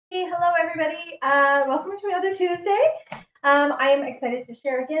Hello, everybody. Welcome to another Tuesday. I am excited to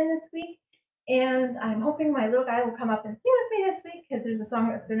share again this week, and I'm hoping my little guy will come up and sing with me this week because there's a song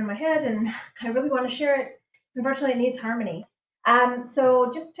that's been in my head, and I really want to share it. Unfortunately, it needs harmony.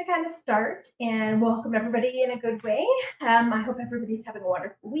 So just to kind of start and welcome everybody in a good way. I hope everybody's having a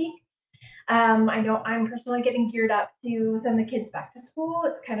wonderful week. I know I'm personally getting geared up to send the kids back to school.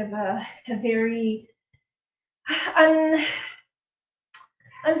 It's kind of a very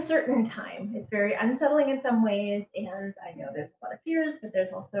uncertain time. It's very unsettling in some ways, and I know there's a lot of fears, but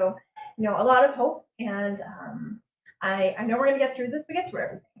there's also, a lot of hope. And I know we're going to get through this. We get through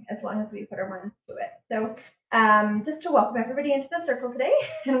everything as long as we put our minds to it. So just to welcome everybody into the circle today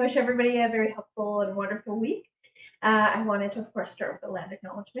and wish everybody a very helpful and wonderful week. I wanted to, of course, start with the land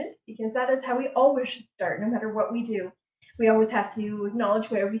acknowledgement because that is how we always should start, no matter what we do. We always have to acknowledge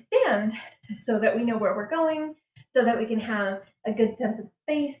where we stand so that we know where we're going, so that we can have a good sense of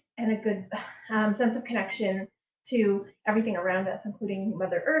space and a good sense of connection to everything around us, including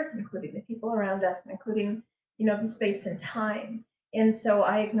Mother Earth, including the people around us, and including, the space and time. And so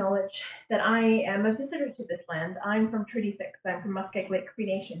I acknowledge that I am a visitor to this land. I'm from Treaty 6. I'm from Muskeg Lake Cree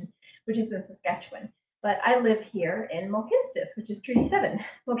Nation, which is in Saskatchewan. But I live here in Mohkinstsis, which is Treaty 7.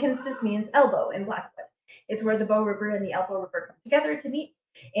 Mohkinstsis means elbow in Blackfoot. It's where the Bow River and the Elbow River come together to meet.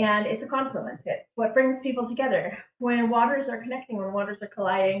 And it's a confluence. It's what brings people together. When waters are connecting, when waters are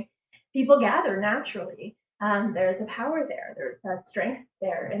colliding, people gather naturally. There's a power there. There's a strength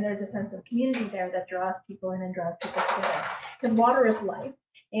there. And there's a sense of community there that draws people in and draws people together. Because water is life.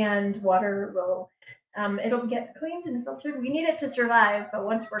 And water will, it'll get cleaned and filtered. We need it to survive. But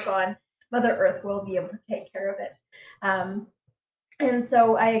once we're gone, Mother Earth will be able to take care of it. And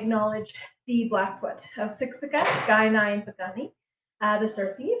so I acknowledge the Blackfoot of Siksika, Kainai and Pagani, the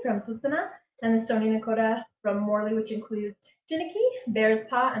Sarsi from Tsutsuna, and the Stoney Nakoda from Morley, which includes Chiniki, Bears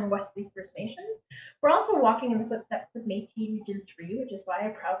Paw, and Wesley First Nations. We're also walking in the footsteps of Métis Region 3, which is why I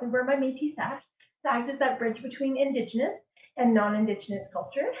proudly wear my Métis sash to act as that bridge between Indigenous and non-Indigenous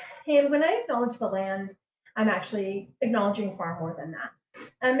culture. And when I acknowledge the land, I'm actually acknowledging far more than that.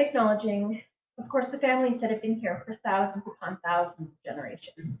 I'm acknowledging, of course, the families that have been here for thousands upon thousands of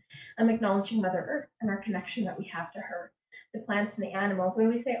generations. I'm acknowledging Mother Earth and our connection that we have to her, the plants and the animals. When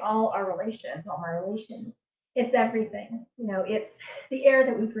we say all our relations, all my relations, it's everything. It's the air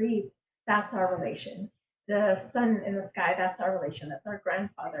that we breathe. That's our relation. The sun in the sky, that's our relation. That's our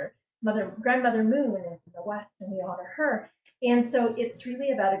grandmother moon is in the west, and we honor her. And so it's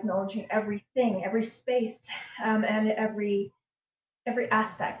really about acknowledging everything, every space, and every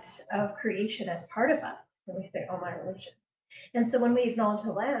aspect of creation as part of us when we say all my relations. And so when we acknowledge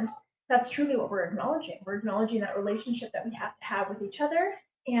the land, that's truly what we're acknowledging. We're acknowledging that relationship that we have to have with each other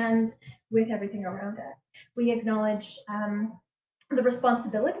and with everything around us. We acknowledge the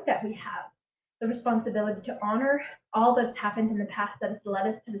responsibility that we have, the responsibility to honor all that's happened in the past that has led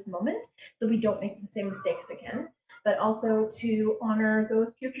us to this moment so we don't make the same mistakes again, but also to honor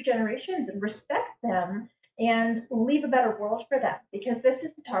those future generations and respect them and leave a better world for them, because this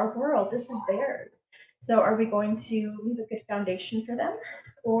is our world, this is theirs. So are we going to leave a good foundation for them,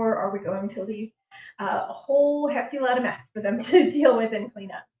 or are we going to leave a whole hefty lot of mess for them to deal with and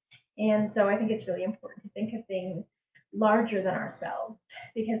clean up? And so I think it's really important to think of things larger than ourselves,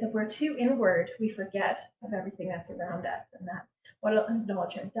 because if we're too inward, we forget of everything that's around us. And that what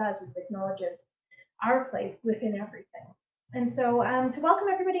acknowledgement does is it acknowledges our place within everything. And so to welcome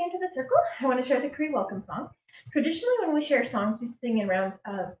everybody into the circle, I want to share the Cree welcome song. Traditionally, when we share songs, we sing in rounds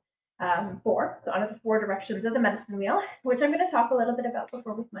of 4, so out of the 4 directions of the medicine wheel, which I'm going to talk a little bit about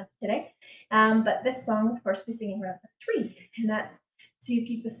before we smudge today. But this song, of course, we sing in rounds of 3, and that's so you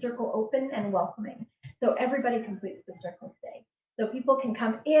keep the circle open and welcoming. So everybody completes the circle today. So people can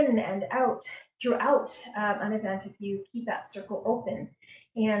come in and out throughout an event if you keep that circle open.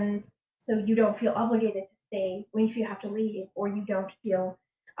 And so you don't feel obligated to stay if you have to leave, or you don't feel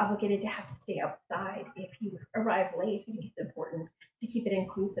obligated to have to stay outside if you arrive late. I think it's important to keep it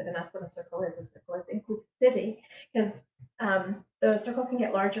inclusive, and that's what a circle is. A circle is inclusivity, because the circle can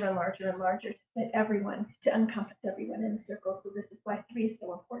get larger and larger and larger to fit everyone, to encompass everyone in the circle. So this is why 3 is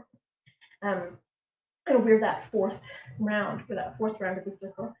so important. And we're that 4th round, of the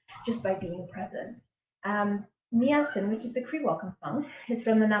circle, just by being present. Miasin, which is the Cree welcome song, is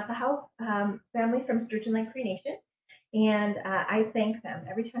from the Napahau family from Sturgeon Lake Cree Nation. And I thank them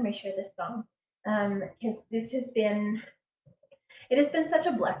every time I share this song, because it has been such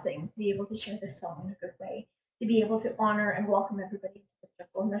a blessing to be able to share this song in a good way, to be able to honor and welcome everybody into the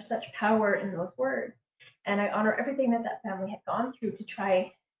circle. And there's such power in those words. And I honor everything that family had gone through to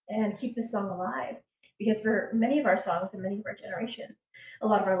try and keep this song alive, because for many of our songs and many of our generations, a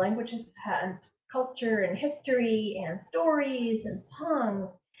lot of our languages and culture and history and stories and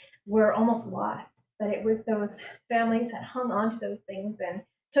songs were almost lost. But it was those families that hung on to those things and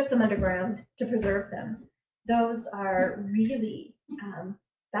took them underground to preserve them. Those are really,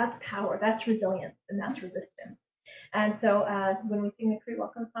 that's power, that's resilience, and that's resistance. And so when we sing the Cree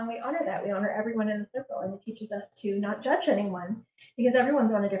Welcome Song, we honor that. We honor everyone in the circle, and it teaches us to not judge anyone because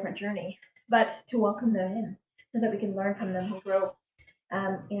everyone's on a different journey, but to welcome them in so that we can learn from them and grow,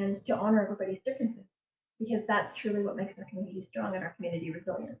 and to honor everybody's differences because that's truly what makes our community strong and our community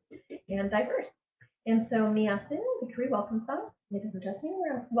resilient and diverse. And so Miyasin, the Cree Welcome Song, it doesn't just mean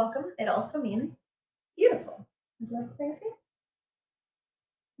we're welcome, it also means beautiful. Would you like to say anything?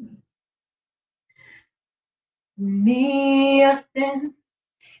 Miyasin,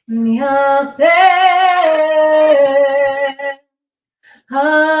 Miyasin,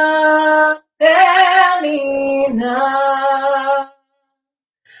 Hasemina,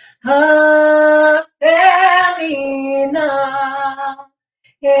 Hasemina,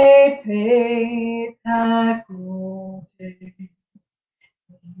 Epetakote,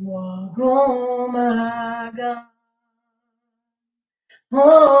 Wagomaga,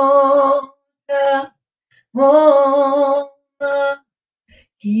 Hota, Homa,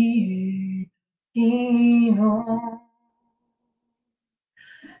 Kitino,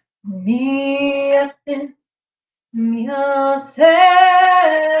 Miyasin, Miyasin,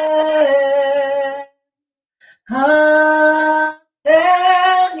 Hasemina,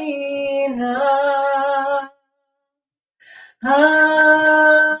 Hasemina,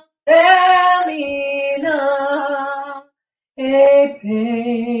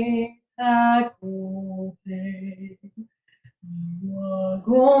 Epetakote,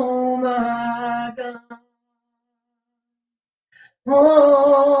 Wagomaga,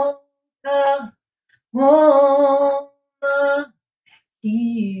 Hota, Homa,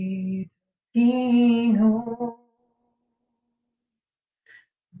 Kitino,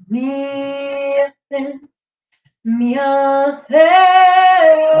 Miyasin, Miyasin,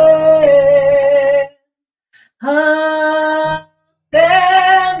 Hasemina,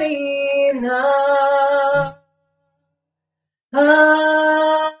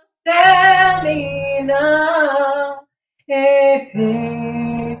 Hasemina,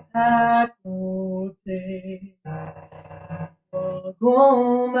 Epetakote,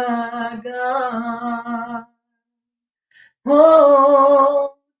 Wagomaga,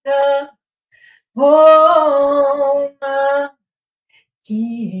 Hota, Homa,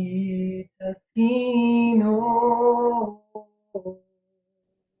 Kitasino.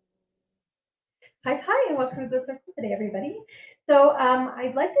 Hi, and welcome to the circle today, everybody. So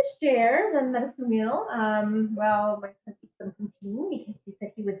I'd like to share the medicine wheel. Well, my son keeps them continuing because he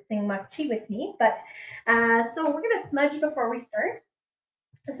said he would sing Makchi with me. But so we're going to smudge before we start.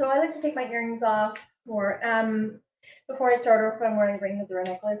 So I like to take my earrings off before I start, or if I'm wearing rings or a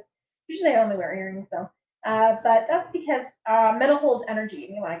necklace. Usually I only wear earrings though. But that's because metal holds energy,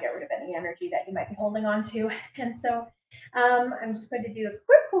 and you want to get rid of any energy that you might be holding on to. And so I'm just going to do a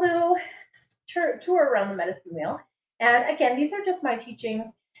quick little tour around the medicine wheel. And again, these are just my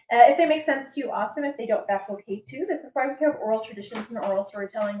teachings. If they make sense to you, awesome. If they don't, that's okay too. This is why we have oral traditions and oral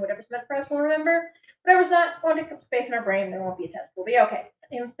storytelling. Whatever's meant for us, we'll remember. Whatever's not, won't take up space in our brain, there won't be a test. We'll be okay.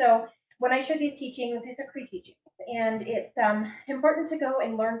 And so when I share these teachings, these are Cree teachings. And it's important to go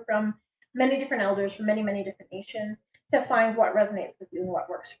and learn from many different elders from many, many different nations to find what resonates with you and what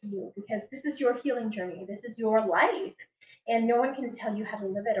works for you. Because this is your healing journey. This is your life. And no one can tell you how to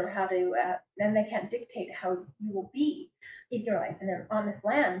live it or how to, and they can't dictate how you will be in your life and on this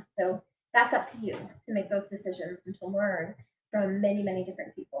land. So that's up to you to make those decisions and to learn from many, many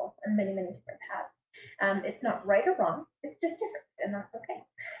different people and many, many different paths. It's not right or wrong, it's just different, and that's okay.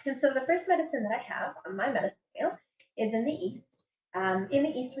 And so the first medicine that I have on my medicine wheel is in the East. In the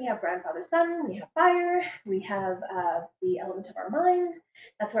East, we have grandfather sun, we have fire, we have the element of our mind.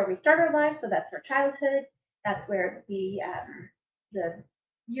 That's where we start our lives, so that's our childhood. That's where the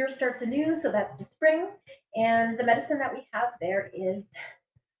year starts anew, so that's the spring. And the medicine that we have there is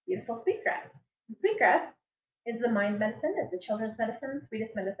beautiful sweetgrass. And sweetgrass is the mind medicine. It's a children's medicine,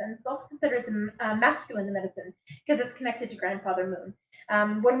 sweetest medicine. It's also considered the masculine medicine because it's connected to grandfather moon.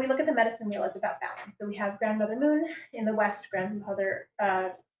 When we look at the medicine wheel, it's about balance. So we have grandmother moon in the west, grandfather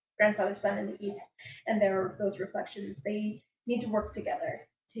sun in the east, and there are those reflections. They need to work together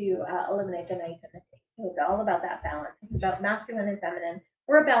to eliminate the night and the day. So it's all about that balance. It's about masculine and feminine.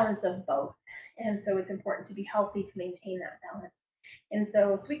 We're a balance of both. And so it's important to be healthy to maintain that balance. And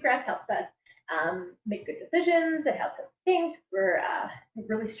so sweetgrass helps us make good decisions. It helps us think. We're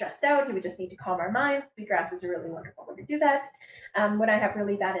really stressed out. We would just need to calm our minds. Sweetgrass is a really wonderful way to do that. When I have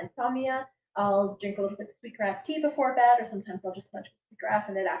really bad insomnia, I'll drink a little bit of sweetgrass tea before bed, or sometimes I'll just smudge with sweetgrass,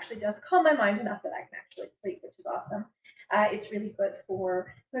 and it actually does calm my mind enough that I can actually sleep, which is awesome. It's really good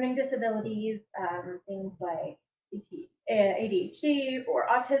for learning disabilities, things like ADHD or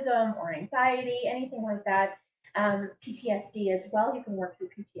autism or anxiety, anything like that. PTSD as well. You can work through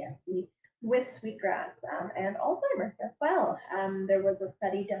PTSD with sweetgrass and Alzheimer's as well. There was a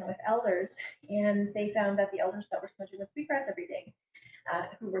study done with elders, and they found that the elders that were smudging with sweetgrass every day,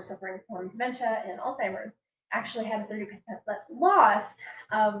 who were suffering from dementia and Alzheimer's, actually had a 30% less loss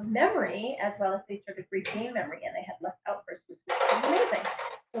of memory, as well as they started regain memory, and they had less outbursts, which was amazing.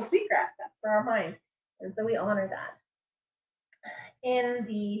 So sweetgrass, that's for our mind, and so we honor that. In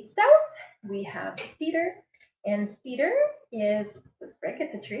the south, we have cedar, and cedar is this brick,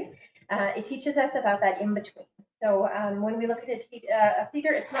 it's a tree. It teaches us about that in between. So when we look at a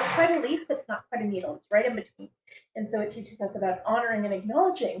cedar, it's not quite a leaf, it's not quite a needle, it's right in between. And so it teaches us about honoring and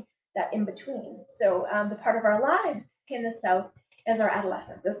acknowledging that in between. So the part of our lives in the south is our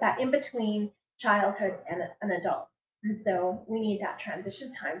adolescence. It's that in between childhood and an adult. And so we need that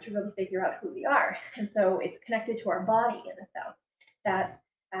transition time to really figure out who we are. And so it's connected to our body in the south. That's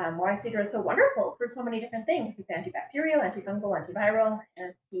why cedar is so wonderful for so many different things. It's antibacterial, antifungal, antiviral,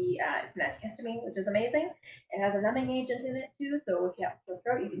 and it's an antihistamine, which is amazing. It has a numbing agent in it too, so if you have a sore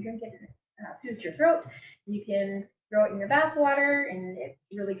throat, you can drink it and it soothes your throat. You can throw it in your bath water, and it's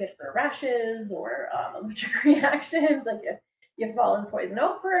really good for rashes or allergic reactions. Like if you've fallen poison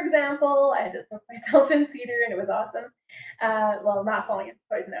oak, for example, I just soaked myself in cedar, and it was awesome. Well, not falling into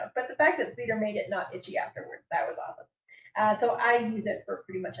poison oak, but the fact that cedar made it not itchy afterwards, that was awesome. So I use it for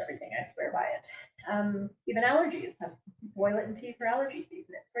pretty much everything. I swear by it. Even allergies, boil it in tea for allergy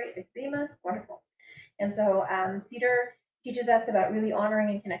season. It's great. Eczema, wonderful. And so cedar teaches us about really honoring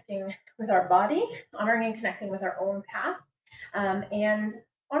and connecting with our body, honoring and connecting with our own path, and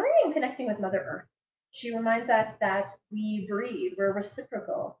honoring and connecting with Mother Earth. She reminds us that we breathe, we're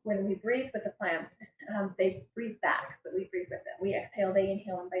reciprocal. When we breathe with the plants, they breathe back, so we breathe with them. We exhale, they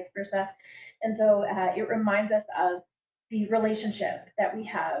inhale, and vice versa. And so it reminds us of the relationship that we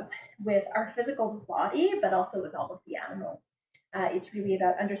have with our physical body, but also with all of the animals. It's really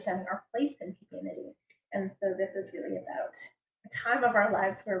about understanding our place in community. And so this is really about a time of our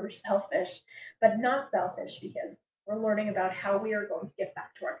lives where we're selfish, but not selfish because we're learning about how we are going to give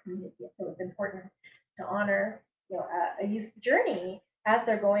back to our community. So it's important to honor, a youth's journey as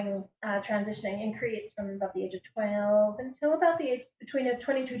they're going transitioning and creates from about the age of 12 until about the age between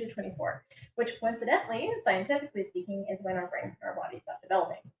 22 to 24, which coincidentally, scientifically speaking, is when our brains and our bodies stop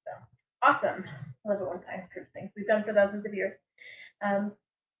developing. So awesome. I love it when science proves things we've done for thousands of years.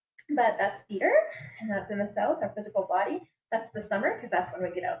 But that's cedar, and that's in the south, our physical body. That's the summer, because that's when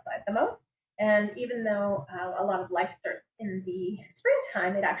we get outside the most. And even though a lot of life starts in the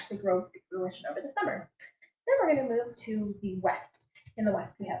springtime, it actually grows to fruition over the summer. Then we're going to move to the west. In the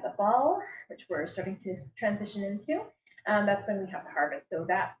west, we have the fall, which we're starting to transition into. That's when we have the harvest. So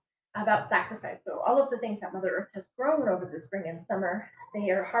that's about sacrifice. So all of the things that Mother Earth has grown over the spring and summer, they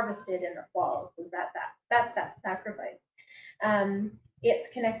are harvested in the fall. So that's that sacrifice. It's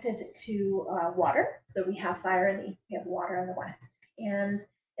connected to water. So we have fire in the east, we have water in the west. And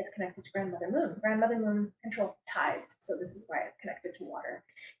it's connected to Grandmother Moon. Grandmother Moon controls tides, so this is why it's connected to water.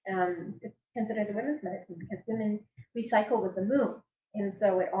 It's considered a women's medicine because women recycle with the moon, and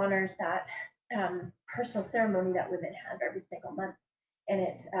so it honors that personal ceremony that women have every single month, and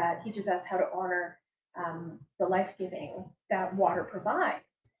it teaches us how to honor the life-giving that water provides,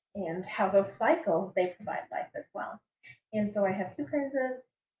 and how those cycles, they provide life as well. And so I have two kinds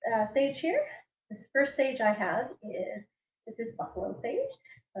of sage here. This first sage I have this is buffalo sage.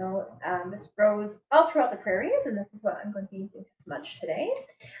 So this grows all throughout the prairies, and this is what I'm going to be using to smudge today.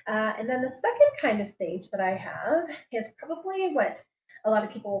 And then the second kind of sage that I have is probably what a lot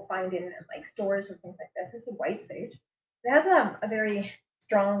of people will find in like stores and things like this. This is a white sage. It has a very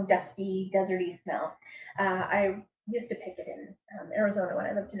strong, dusty, deserty smell. I used to pick it in Arizona when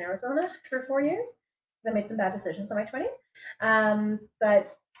I lived in Arizona for 4 years. I made some bad decisions in my 20s.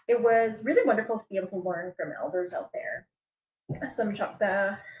 But it was really wonderful to be able to learn from elders out there. Some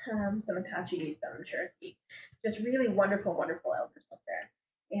Choctaw, some Apache, some Cherokee, just really wonderful, wonderful elders up there.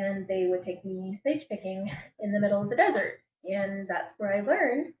 And they would take me sage picking in the middle of the desert. And that's where I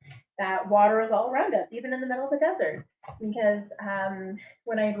learned that water is all around us, even in the middle of the desert. Because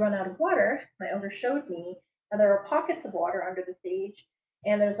when I had run out of water, my elder showed me that there are pockets of water under the sage.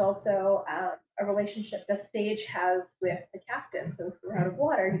 And there's also a relationship the sage has with the cactus. So if you're out of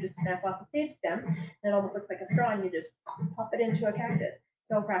water, you just snap off the sage stem, and it almost looks like a straw, and you just pop it into a cactus.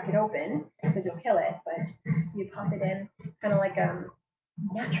 Don't crack it open because you'll kill it, but you pop it in kind of like a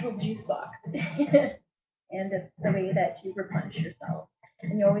natural juice box. And it's the way that you replenish yourself.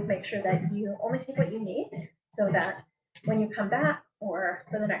 And you always make sure that you only take what you need so that when you come back or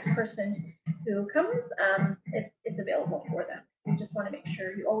for the next person who comes, it's available for them. You just want to make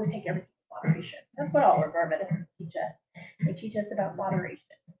sure you always take everything in moderation. That's what all of our medicines teach us. They teach us about moderation.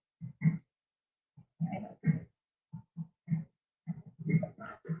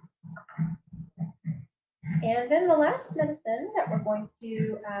 And then the last medicine that we're going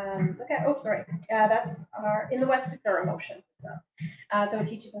to look at, that's in the West, it's our emotions. So it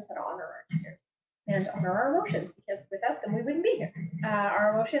teaches us how to honor our tears and honor our emotions, because without them, we wouldn't be here.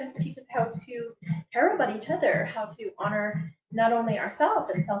 Our emotions teach us how to care about each other, how to honor not only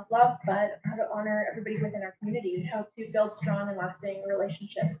ourselves and self-love, but how to honor everybody within our community, how to build strong and lasting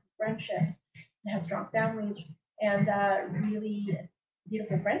relationships, friendships, and have strong families, and really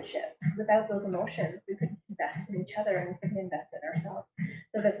beautiful friendships. Without those emotions, we couldn't invest in each other and we couldn't invest in ourselves.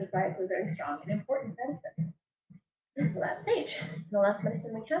 So this is why it's a very strong and important medicine. And so that's sage. The last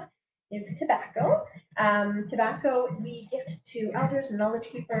medicine we have is tobacco. Tobacco we gift to elders and knowledge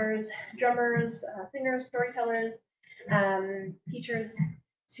keepers, drummers, singers, storytellers, teachers,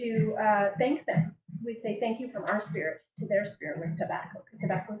 to thank them. We say thank you from our spirit to their spirit with tobacco, because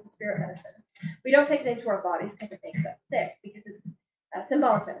tobacco is a spirit medicine. We don't take it into our bodies because it makes us sick, because it's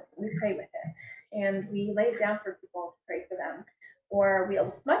symbolic medicine. We pray with it, and we lay it down for people to pray for them, or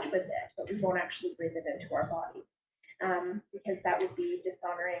we'll smudge with it, but we won't actually breathe it into our bodies, because that would be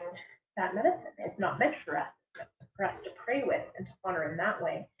dishonoring that medicine. It's not meant for us. It's meant for us to pray with and to honor in that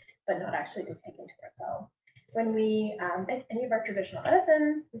way, but not actually to take into ourselves. When we make any of our traditional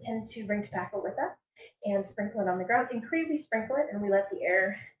medicines, we tend to bring tobacco with us and sprinkle it on the ground. In Cree, we sprinkle it and we let the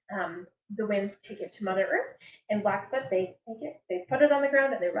air, the wind take it to Mother Earth. In Blackfoot, they take it, they put it on the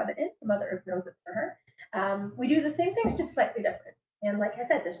ground and they rub it in, so Mother Earth knows it's for her. We do the same things, just slightly different. And like I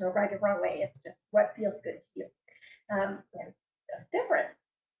said, there's no right or wrong way. It's just what feels good to you. And just different.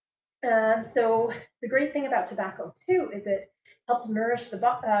 So the great thing about tobacco too is it helps nourish the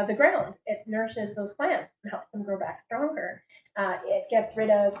ground. It nourishes those plants and helps them grow back stronger. It gets rid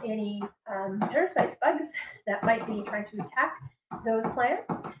of any parasites, bugs that might be trying to attack those plants.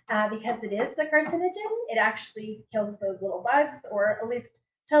 Because it is a carcinogen, it actually kills those little bugs, or at least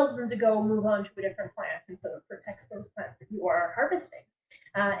tells them to go move on to a different plant, and so it protects those plants that you are harvesting.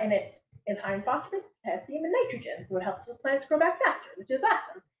 And it is high in phosphorus, potassium, and nitrogen, so it helps those plants grow back faster, which is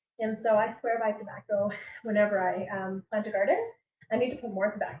awesome. And so I swear by tobacco whenever I plant a garden. I need to put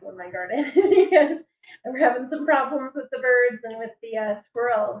more tobacco in my garden because we're having some problems with the birds and with the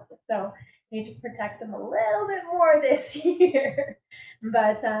squirrels. So I need to protect them a little bit more this year.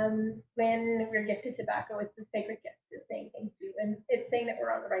 But when we're gifted tobacco, it's a sacred gift. It's saying thank you, and it's saying that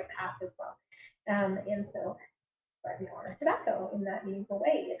we're on the right path as well. And so we honor tobacco in that meaningful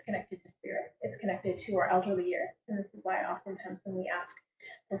way. It's connected to spirit. It's connected to our elderly years. And this is why oftentimes when we ask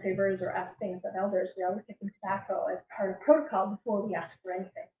for favors or ask things of elders, we always give them tobacco as part of protocol before we ask for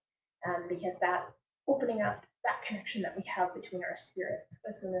anything. Because that's opening up that connection that we have between our spirits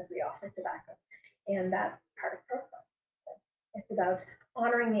as soon as we offer tobacco. And that's part of protocol. It's about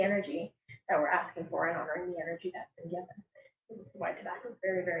honoring the energy that we're asking for and honoring the energy that's been given. This is why tobacco is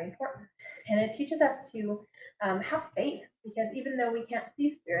very, very important. And it teaches us to have faith, because even though we can't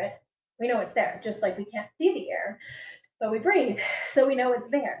see spirit, we know it's there, just like we can't see the air, but we breathe, so we know it's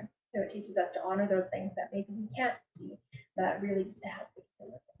there. So it teaches us to honor those things that maybe we can't see, but really just to have faith in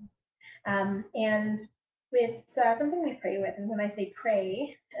those things. And it's something we pray with. And when I say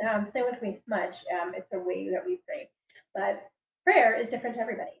pray, same when we smudge, it's a way that we pray. But prayer is different to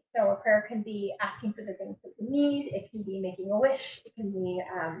everybody. So a prayer can be asking for the things that we need. It can be making a wish. It can be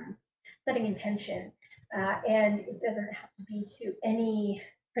setting intention. And it doesn't have to be to any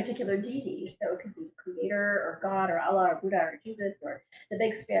particular deity. So it could be creator or God or Allah or Buddha or Jesus or the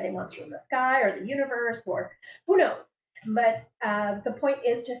big spaghetti monster in the sky or the universe or who knows. But the point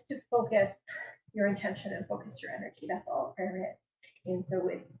is just to focus your intention and focus your energy. That's all prayer is. And so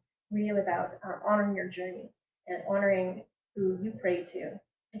it's really about honoring your journey and honoring who you pray to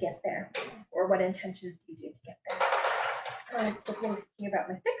get there, or what intentions you do to get there. Quickly speaking about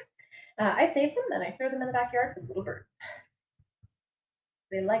my sticks, I save them and I throw them in the backyard with little birds.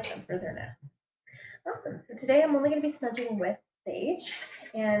 They like them for their nest. Awesome. So today I'm only going to be smudging with sage,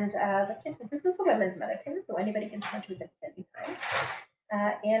 and this is the women's medicine, so anybody can smudge with it at any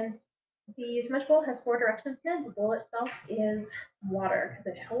time. And The smudge bowl has 4 directions in it. The bowl itself is water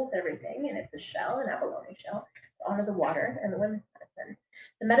because it holds everything, and it's a shell, an abalone shell, to honor the water and the women's medicine.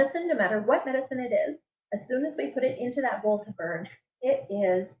 The medicine, no matter what medicine it is, as soon as we put it into that bowl to burn, it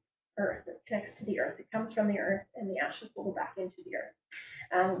is earth. It connects to the earth. It comes from the earth, and the ashes will go back into the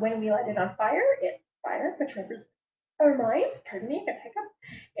earth. When we light it on fire, it's fire, which represents our mind. Pardon me, I hiccup.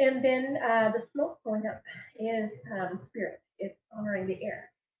 And then the smoke going up is spirit. It's honoring the air.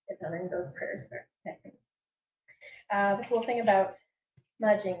 It's honoring those prayers that are connecting. The cool thing about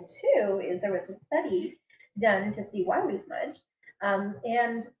smudging too is there was a study done to see why we smudge,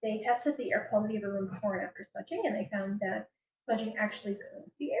 and they tested the air quality of a room before and after smudging, and they found that smudging actually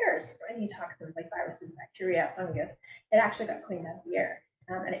cleans the air. So any toxins like viruses, bacteria, fungus, it actually got cleaned out of the air.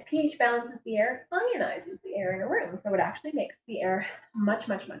 And it pH balances the air, ionizes the air in a room, so it actually makes the air much,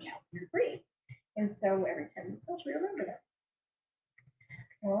 much, much healthier to breathe. And so every 10 minutes we remember that.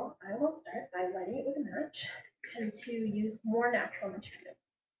 Well, I will start by lighting it with a match. I tend to use more natural materials.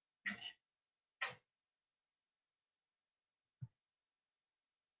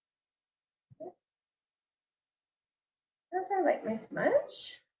 As I light my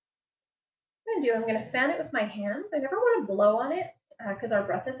smudge, I'm going to fan it with my hands. I never want to blow on it because our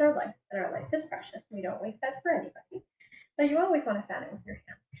breath is our life, and our life is precious. We don't waste that for anybody. But you always want to fan it with your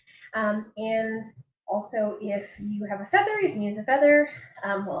hand. And also, if you have a feather, you can use a feather.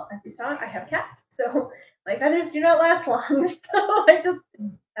 Well, as you saw, I have cats, so my feathers do not last long. So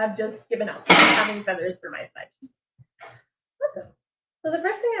I've just given up on having feathers for my smudge. Awesome. So the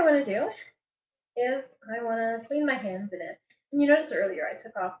first thing I want to do is I want to clean my hands in it. And you noticed earlier I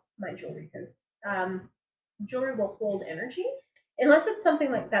took off my jewelry because jewelry will hold energy unless it's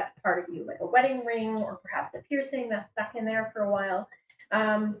something like that's part of you, like a wedding ring or perhaps a piercing that's stuck in there for a while.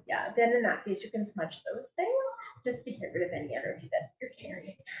 Yeah, then in that case you can smudge those things just to get rid of any energy that you're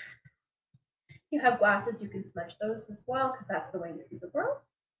carrying. If you have glasses, you can smudge those as well because that's the way you see the world.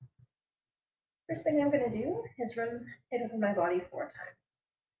 First thing I'm going to do is run it over my body 4 times.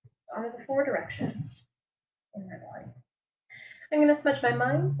 Honor the 4 directions in my body. I'm going to smudge my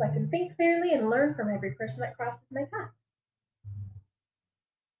mind so I can think clearly and learn from every person that crosses my path.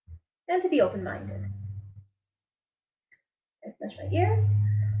 And to be open-minded. I smudge my ears.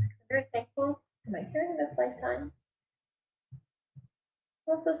 I'm very thankful for my hearing this lifetime.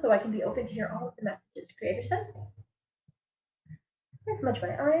 Also, so I can be open to hear all of the messages Creator sent me. I smudge my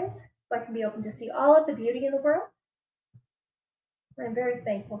eyes so I can be open to see all of the beauty in the world. I'm very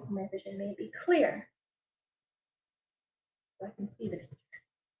thankful for my vision. May it be clear so I can see the future.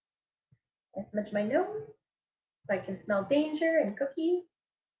 I smudge my nose so I can smell danger and cookies.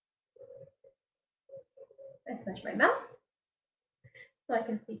 I smudge my mouth so I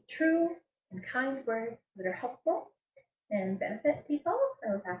can speak true and kind words that are helpful and benefit people. I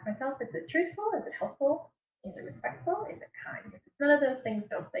always ask myself, is it truthful? Is it helpful? Is it respectful? Is it kind? If it's none of those things,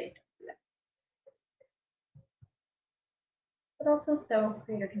 don't say it. Don't do that. But also so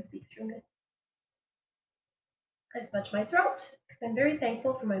Creator can speak through me. I smudge my throat because I'm very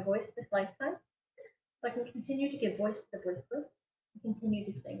thankful for my voice this lifetime. So I can continue to give voice to the voiceless and continue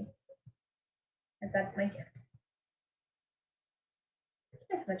to sing. And that's my gift.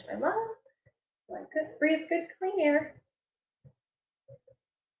 I smudge my lungs so I could breathe good, clean air.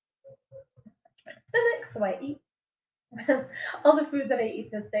 Smudge my stomach so I eat. All the food that I eat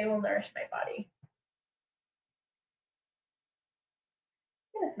this day will nourish my body.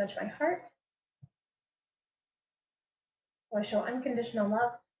 I'm going to smudge my heart so I show unconditional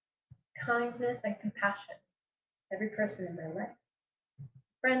love, kindness, and compassion to every person in my life.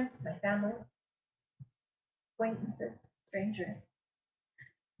 Friends, my family, acquaintances, strangers,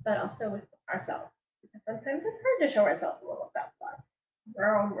 but also with ourselves. Because sometimes it's hard to show ourselves a little self-love. We're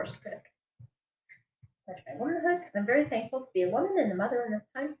our own worst critic. Smudge my womanhood because I'm very thankful to be a woman and a mother in this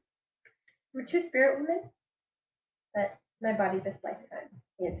time. We're 2 spirit women, but my body this lifetime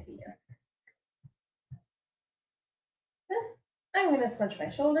is vegan. I'm going to smudge my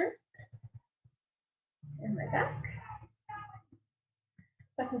shoulders and my back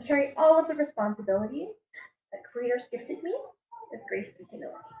so I can carry all of the responsibilities that Creator's gifted me with grace and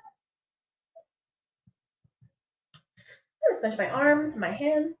humility. I'm going to smudge my arms and my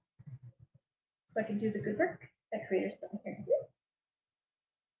hands so I can do the good work that Creator's put me here to do.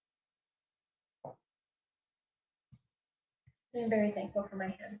 I'm very thankful for my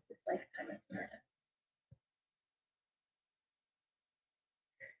hands this lifetime as an artist.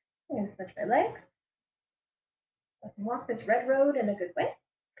 I'm going to smudge my legs so I can walk this red road in a good way.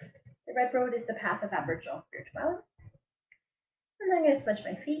 The red road is the path of Aboriginal spirituality. And I'm going to smudge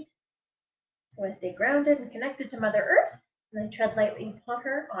my feet so I stay grounded and connected to Mother Earth And then tread lightly upon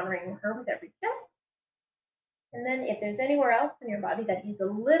her, honoring her with every step. And then if there's anywhere else in your body that needs a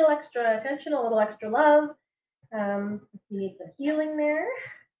little extra attention, a little extra love, if you need some healing there,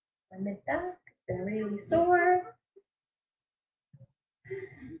 my mid-back has been really sore.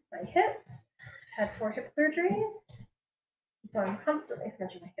 My hips, had 4 hip surgeries, so I'm constantly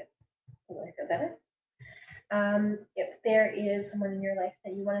scratching my hips so that I feel better. If there is someone in your life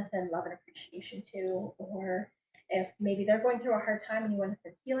that you want to send love and appreciation to, or if maybe they're going through a hard time and you want to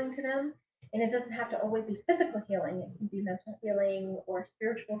send healing to them, and it doesn't have to always be physical healing, it can be mental healing or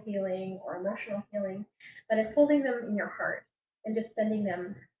spiritual healing or emotional healing, but it's holding them in your heart and just sending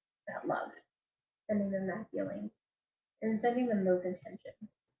them that love, sending them that healing, and sending them those intentions.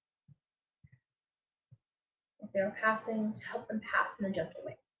 If they're passing, to help them pass in a gentle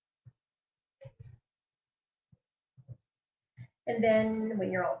way. And then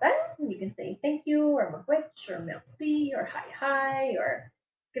when you're all done, you can say thank you, or magwich, or merci, or hi, or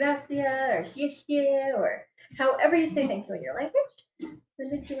gracia, or xie, or however you say thank you in your language.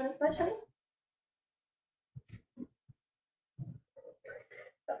 Linda, do you want to smudge, honey?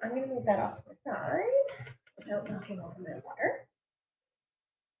 So I'm going to move that off to the side without knocking over my water.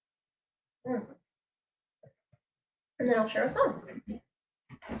 And then I'll share a song.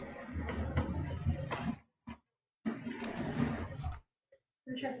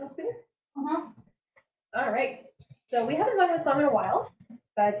 Want to share a song, sweetie? All right. So we haven't sung this song in a while,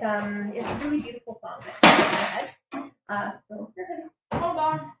 but it's a really beautiful song. So hold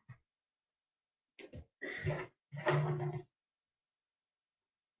on.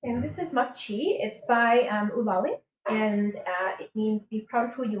 And this is Makchi. It's by Ulali, and it means be proud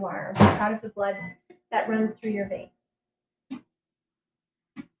of who you are, be proud of the blood that runs through your veins.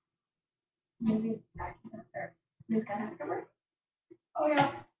 Maybe back after. Move that afterwards. Oh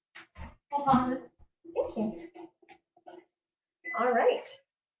yeah. Hold on. Thank you. All right.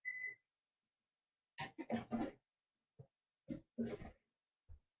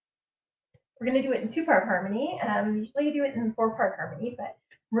 We're going to do it in 2-part harmony. Usually you do it in 4-part harmony, but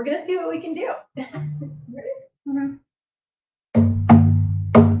we're going to see what we can do. Ready? Mm-hmm.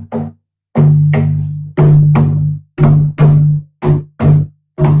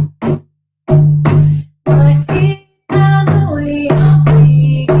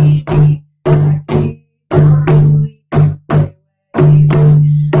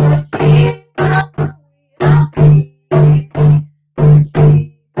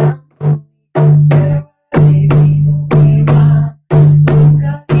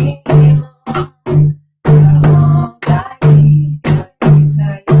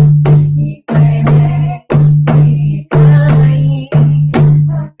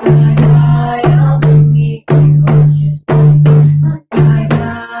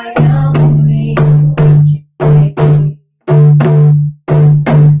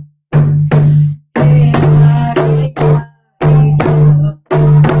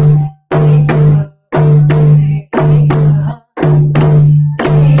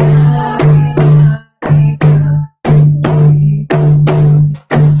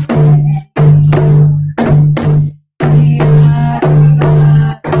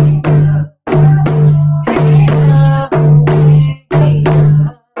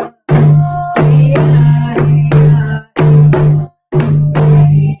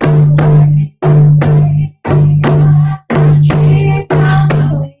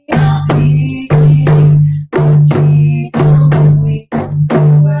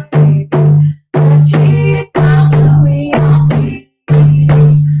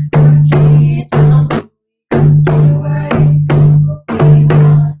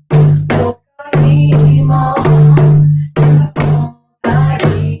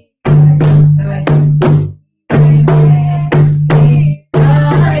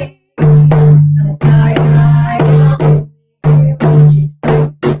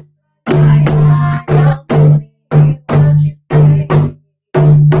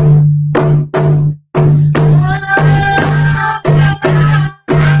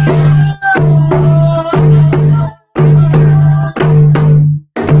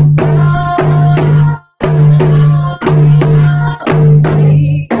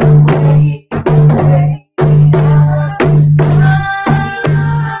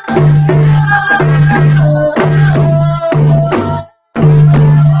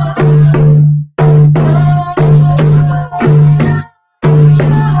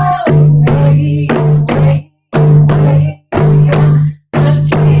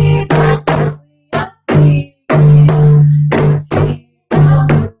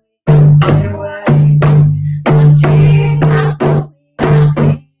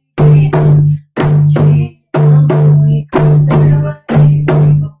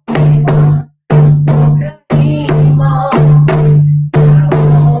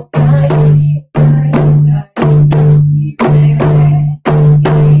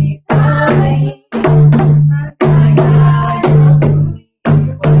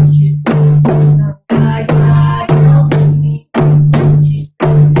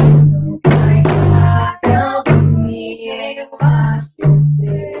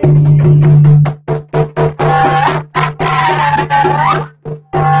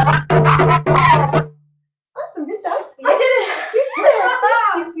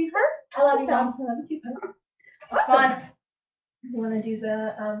 Good job. It's fun. You want to do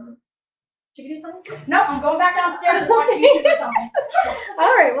the chickadee song? No, I'm going back downstairs and watching YouTube or something.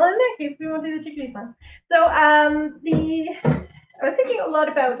 All right. Well, in that case, we won't do the chickadee song. So I was thinking a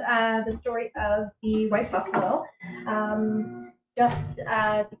lot about the story of the white buffalo, just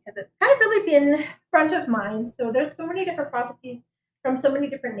because it's kind of really been front of mind. So there's so many different prophecies from so many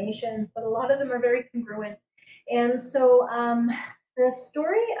different nations, but a lot of them are very congruent. And so the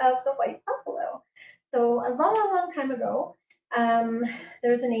story of the white buffalo. So a long, long, long time ago,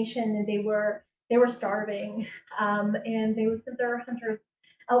 there was a nation, and they were starving, and they would send their hunters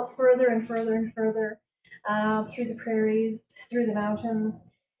out further and further and further through the prairies, through the mountains.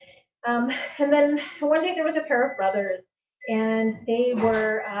 And then one day there was a pair of brothers, and they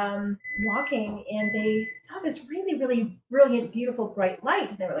were walking, and they saw this really, really brilliant, beautiful, bright light.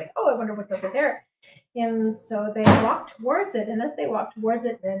 And they were like, "Oh, I wonder what's over there." And so they walked towards it. And as they walked towards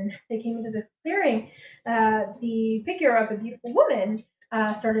it, then they came into this clearing. The figure of a beautiful woman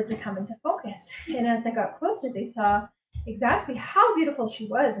started to come into focus. And as they got closer, they saw exactly how beautiful she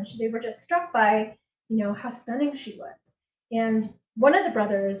was, and they were just struck by, how stunning she was. And one of the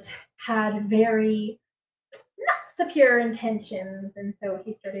brothers had very not so pure intentions, and so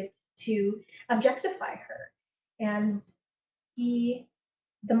he started to objectify her. And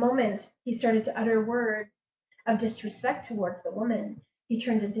the moment he started to utter words of disrespect towards the woman, he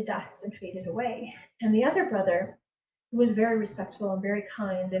turned into dust and faded away. And the other brother, who was very respectful and very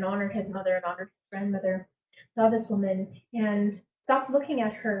kind and honored his mother and honored his grandmother, saw this woman and stopped looking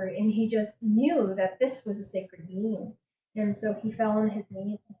at her, and he just knew that this was a sacred being. And so he fell on his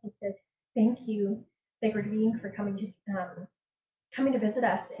knees and he said, "Thank you, sacred being, for coming to visit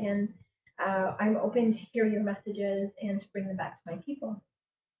us, and I'm open to hear your messages and to bring them back to my people."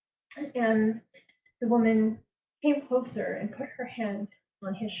 And the woman came closer and put her hand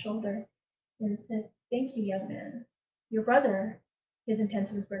on his shoulder and said, "Thank you, young man. Your brother, his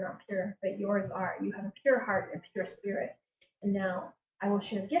intentions were not pure, but yours are. You have a pure heart and pure spirit. And now I will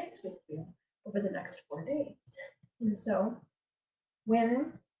share gifts with you over the next 4 days." And so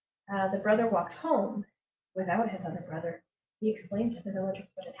when the brother walked home without his other brother, he explained to the villagers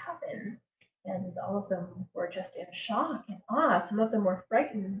what had happened. And all of them were just in shock and awe. Some of them were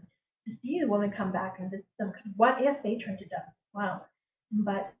frightened to see the woman come back and visit them, because what if they turned to dust as well?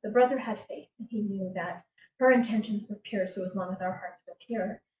 But the brother had faith, and he knew that her intentions were pure, so as long as our hearts were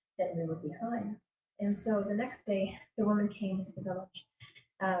pure, then we would be fine. And so the next day, the woman came to the village.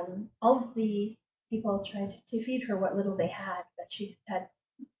 All of the people tried to feed her what little they had, but she said,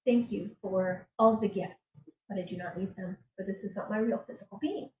 "Thank you for all of the gifts, but I do not need them, for this is not my real physical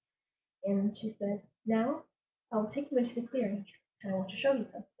being." And she said, "Now I'll take you into the clearing, and I want to show you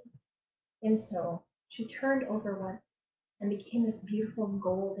something." And so she turned over once and became this beautiful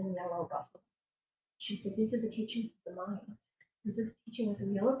gold and yellow buffalo. She said, "These are the teachings of the mind. These are the teachings of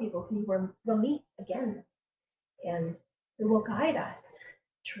the yellow people who will meet again, and who will guide us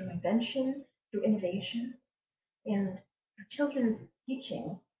through invention, through innovation, and through children's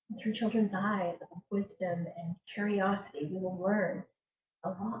teachings, and through children's eyes of wisdom and curiosity. We will learn a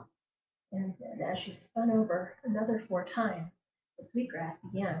lot." And then as she spun over another 4 times, the sweetgrass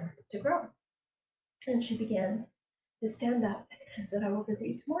began to grow. And she began to stand up and said, "I will visit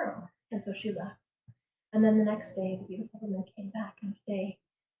you tomorrow." And so she left. And then the next day, the beautiful woman came back, and today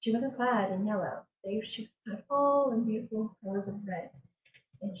she wasn't clad in yellow. Today she was clad all in beautiful colors of red.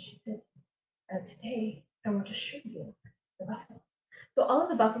 And she said, "Today I want to show you the buffalo." So all of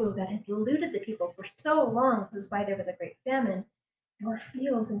the buffalo that had eluded the people for so long, this is why there was a great famine, there were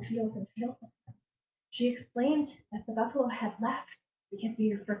fields and fields and fields of them. She explained that the buffalo had left because we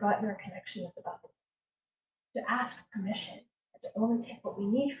had forgotten our connection with the buffalo, to ask permission, and to only take what we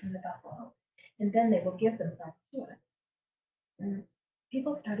need from the buffalo, and then they will give themselves to us. And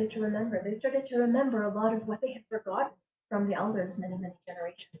people started to remember. They started to remember a lot of what they had forgotten from the elders many, many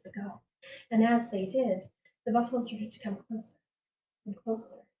generations ago. And as they did, the buffalo started to come closer and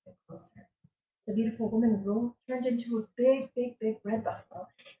closer and closer. The beautiful woman turned into a big, big, big red buffalo,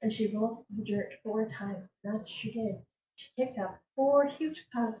 and she rolled through the dirt 4 times. And as she did, she kicked up 4 huge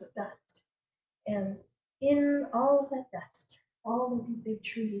clouds of dust. And in all of that dust, all of these big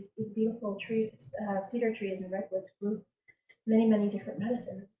trees, these beautiful trees, cedar trees and redwoods grew. Many, many different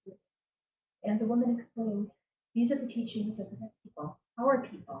medicines grew. And the woman explained, "These are the teachings of the people, our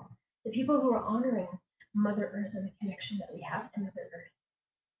people, the people who are honoring Mother Earth and the connection that we have to Mother Earth.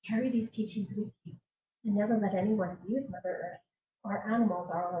 Carry these teachings with you, and never let anyone abuse Mother Earth. Our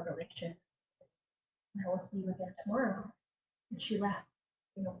animals are our religion. And I will see you again tomorrow." And she left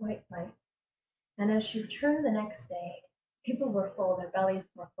in a white light. And as she returned the next day, people were full, their bellies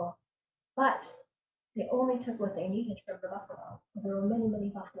were full. But they only took what they needed from the buffalo. There were many, many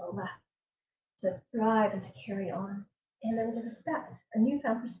buffalo left to thrive and to carry on. And there was a respect, a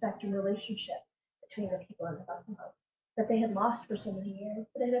newfound respect and relationship between the people and the buffalo that they had lost for so many years,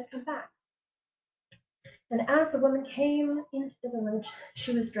 but it had come back. And as the woman came into the village,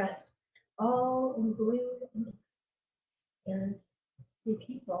 she was dressed all in blue, and the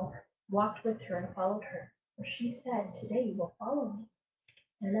people walked with her and followed her. For she said, "Today you will follow me."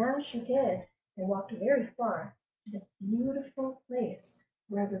 And as she did, they walked very far to this beautiful place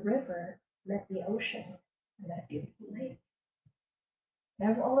where the river met the ocean and that beautiful lake.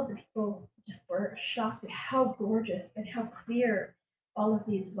 And all of the people just were shocked at how gorgeous and how clear all of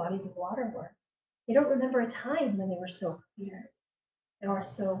these bodies of water were. They don't remember a time when they were so clear or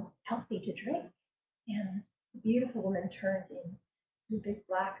so healthy to drink. And the beautiful woman turned in the big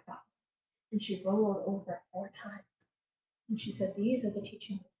black bucket and she rolled over 4 times. And she said, "These are the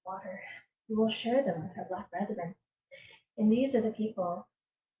teachings of water. We will share them with our black brethren. And these are the people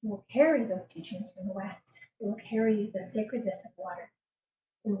who will carry those teachings from the West. They will carry the sacredness of water.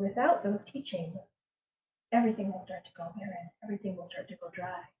 And without those teachings, everything will start to go barren. Everything will start to go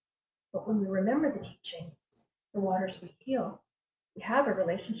dry. But when we remember the teachings, the waters we heal, we have a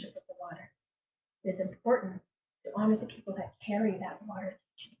relationship with the water. It is important to honor the people that carry that water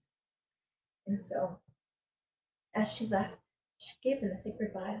teaching. And so, as she left, she gave them the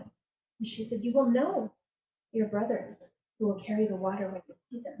sacred vial. And she said, "You will know your brothers who will carry the water when you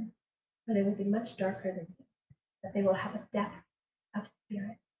see them, but they will be much darker than you, that they will have a depth of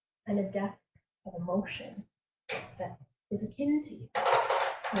spirit and a depth of emotion that is akin to you,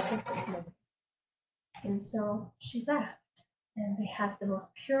 but different to you." And so she left, and they had the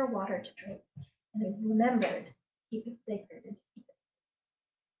most pure water to drink, and they remembered to keep it sacred and to keep it.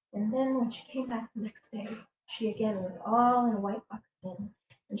 And then when she came back the next day, she again was all in a white buckskin,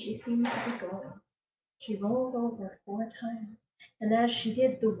 and she seemed to be glowing. She rolled over 4 times, and as she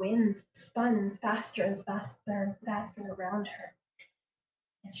did, the winds spun faster and faster and faster around her.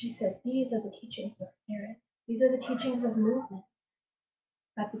 And she said, "These are the teachings of spirit. These are the teachings of movement."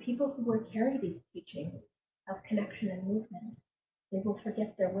 But the people who will carry these teachings of connection and movement, they will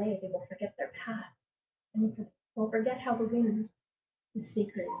forget their way, they will forget their path, and will forget how the wind is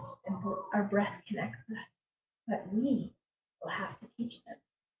sacred and our breath connects us. But we will have to teach them.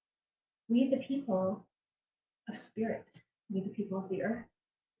 We, the people of spirit, we, the people of the earth,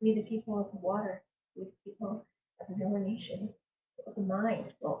 we, the people of the water, we, the people of the Noah nation, of the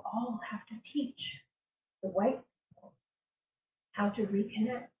mind, will all have to teach the white people how to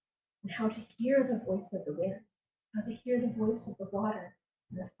reconnect and how to hear the voice of the wind, how to hear the voice of the water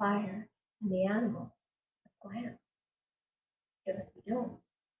and the fire and the animals, the plants. Because if we don't,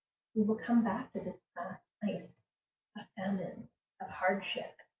 we will come back to this place of famine, of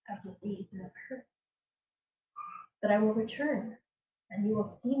hardship, of disease, and of hurt. But I will return, and you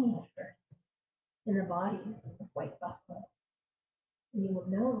will see me first in the bodies of white buffalo. And you will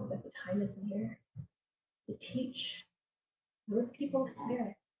know that the time is near to teach those people of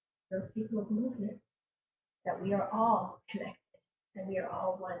spirit, those people of movement, that we are all connected and we are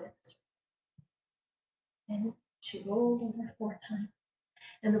all one. And she rolled over 4 times,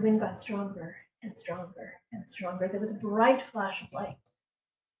 and the wind got stronger and stronger and stronger. There was a bright flash of light,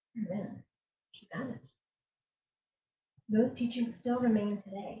 and then she vanished. Those teachings still remain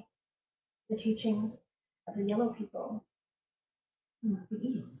today. The teachings of the yellow people in the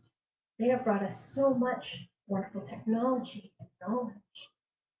East. They have brought us so much wonderful technology and knowledge.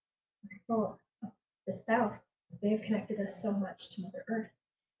 The people of the South, they have connected us so much to Mother Earth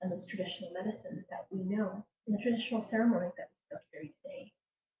and those traditional medicines that we know, and the traditional ceremonies that we still carry today.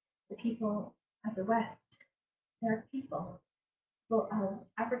 The people of the West, they're people of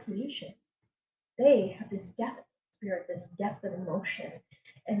African nations. They have this depth of spirit, this depth of emotion,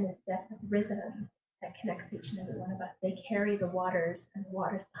 and this depth of rhythm that connects each and every one of us. They carry the waters, and the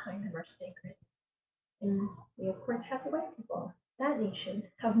waters behind them are sacred. And we, of course, have the white people, that nation,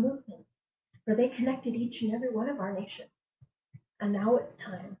 have movement, where they connected each and every one of our nations. And now it's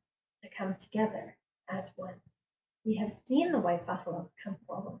time to come together as one. We have seen the white buffaloes come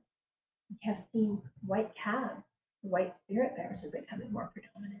forward. We have seen white calves, the white spirit bears are becoming more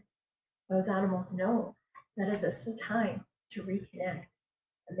predominant. Those animals know that it is the time to reconnect,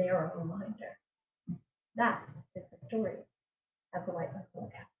 and they are a reminder. That is the story of the white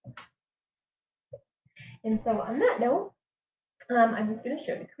buffalo calf. And so on that note, I'm just going to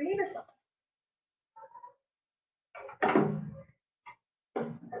show the creator song.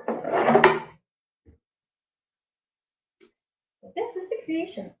 This is the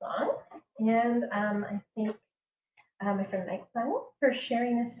creation song, and I thank my friend Night Sun for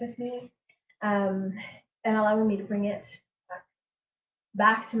sharing this with me. and allowing me to bring it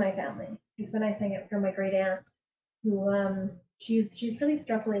back to my family. Because when I sang it for my great aunt, who she's really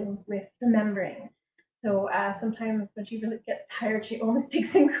struggling with remembering. So sometimes when she really gets tired, she only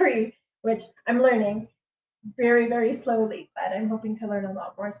speaks in Cree, which I'm learning very, very slowly, but I'm hoping to learn a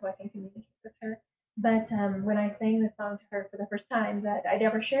lot more so I can communicate with her. But when I sang the song to her for the first time, that I'd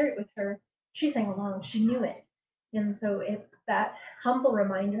ever share it with her, she sang along. She knew it, and so it's that humble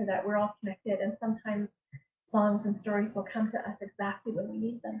reminder that we're all connected, and sometimes songs and stories will come to us exactly when we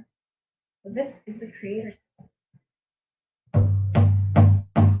need them. So this is the Creator's.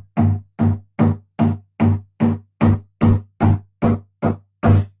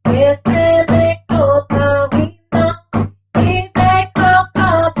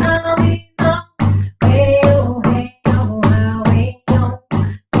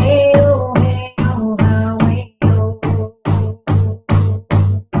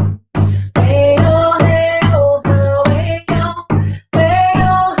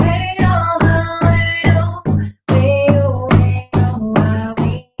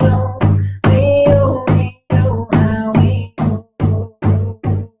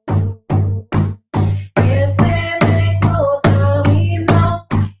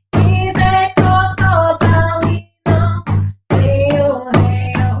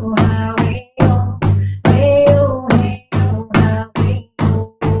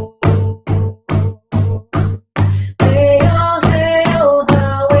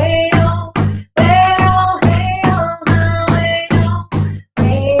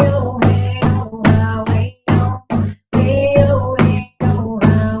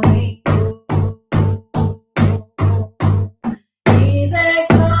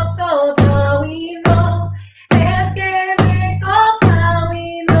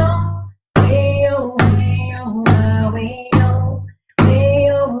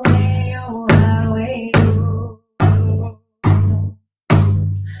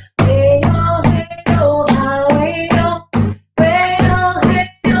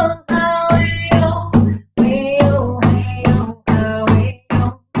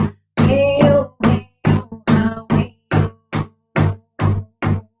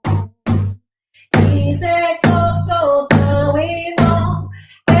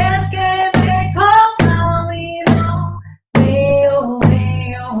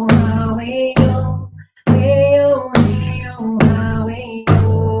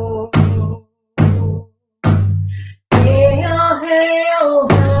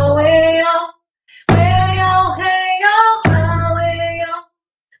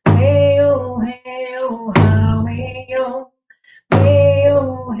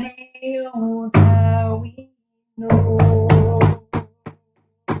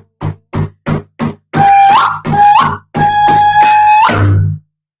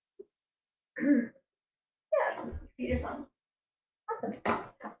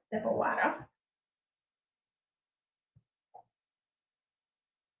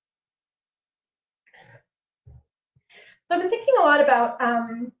 So I've been thinking a lot about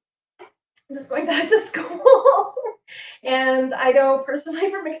just going back to school. And I know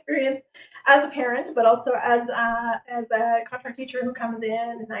personally from experience as a parent, but also as a contract teacher who comes in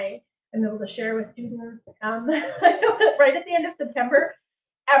and I am able to share with students. I know that right at the end of September,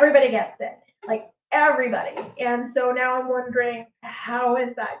 everybody gets it, like everybody. And so now I'm wondering, how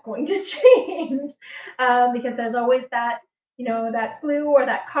is that going to change? Because there's always that, that flu or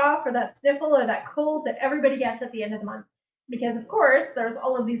that cough or that sniffle or that cold that everybody gets at the end of the month. Because of course, there's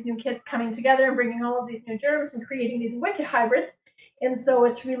all of these new kids coming together and bringing all of these new germs and creating these wicked hybrids. And so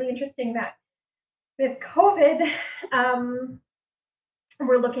it's really interesting that with COVID,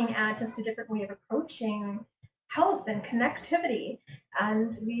 we're looking at just a different way of approaching health and connectivity.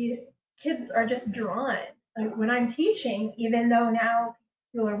 And kids are just drawn. Like when I'm teaching, even though now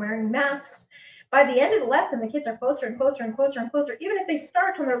people are wearing masks, by the end of the lesson, the kids are closer and closer and closer and closer. Even if they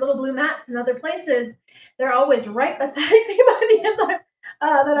start on their little blue mats in other places, they're always right beside me by the end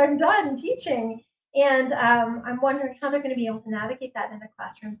that I'm done teaching. And I'm wondering how they're going to be able to navigate that in a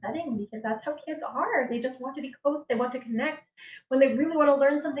classroom setting, because that's how kids are. They just want to be close. They want to connect. When they really want to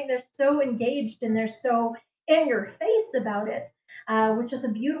learn something, they're so engaged and they're so in your face about it, which is a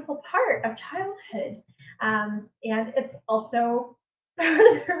beautiful part of childhood. And it's also part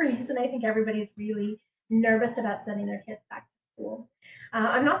of the reason I think everybody's really nervous about sending their kids back to school.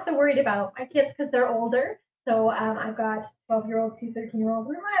 I'm not so worried about my kids because they're older. So I've got 12-year-old, two 13-year-olds,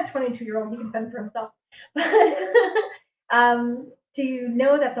 and a 22-year-old. He can fend for himself. To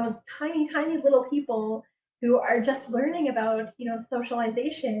know that those tiny, tiny little people who are just learning about,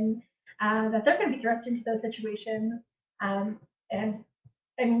 socialization, that they're going to be thrust into those situations, and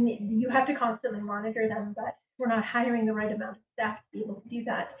I mean, you have to constantly monitor them, but we're not hiring the right amount of staff to be able to do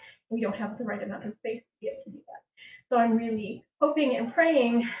that. We don't have the right amount of space to be able to do that. So I'm really hoping and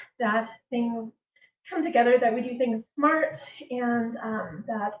praying that things come together, that we do things smart, and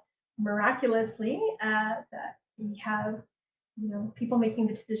that miraculously that we have people making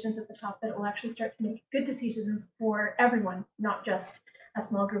the decisions at the top that will actually start to make good decisions for everyone, not just a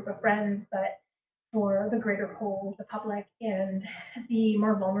small group of friends, but for the greater whole, the public, and the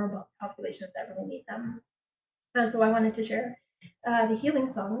more vulnerable populations that really need them. And so I wanted to share the healing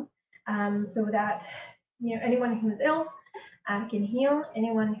song so that anyone who's ill can heal,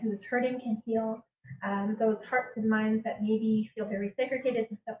 anyone who's hurting can heal, those hearts and minds that maybe feel very segregated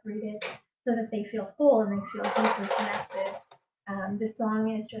and separated, so that they feel whole and they feel deeply connected. This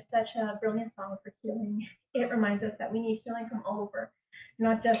song is just such a brilliant song for healing. It reminds us that we need healing from all over,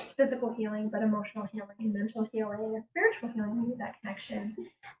 not just physical healing, but emotional healing, mental healing, and spiritual healing. We need that connection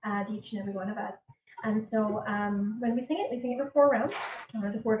to each and every one of us. And so when we sing it in 4 rounds,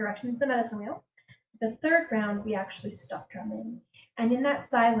 the 4 directions of the medicine wheel. The 3rd round, we actually stop drumming. And in that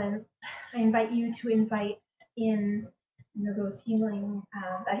silence, I invite you to invite in those healing,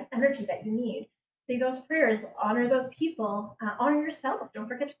 that energy that you need. Say those prayers, honor those people, honor yourself. Don't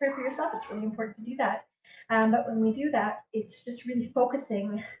forget to pray for yourself. It's really important to do that. But when we do that, it's just really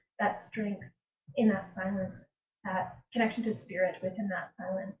focusing that strength in that silence, that connection to spirit within that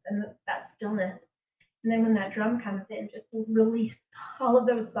silence and that stillness. And then when that drum comes in, just release all of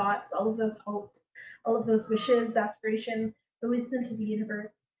those thoughts, all of those hopes, all of those wishes, aspirations, release them to the universe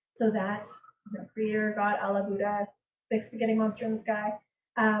so that Creator, God, Allah, Buddha, big spaghetti monster in the sky,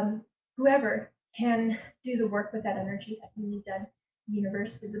 whoever can do the work with that energy that you need done. The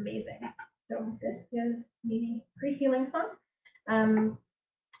universe is amazing. So this is the pre-healing song. I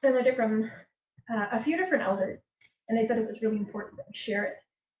learned it from a few different elders, and they said it was really important that we share it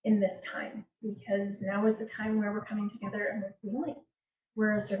in this time, because now is the time where we're coming together and we're healing.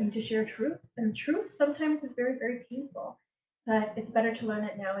 We're starting to share truth, and truth sometimes is very, very painful, but it's better to learn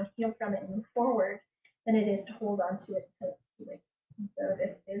it now and heal from it and move forward than it is to hold on to it until it's too late. And so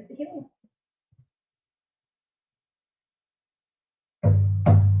this is the healing.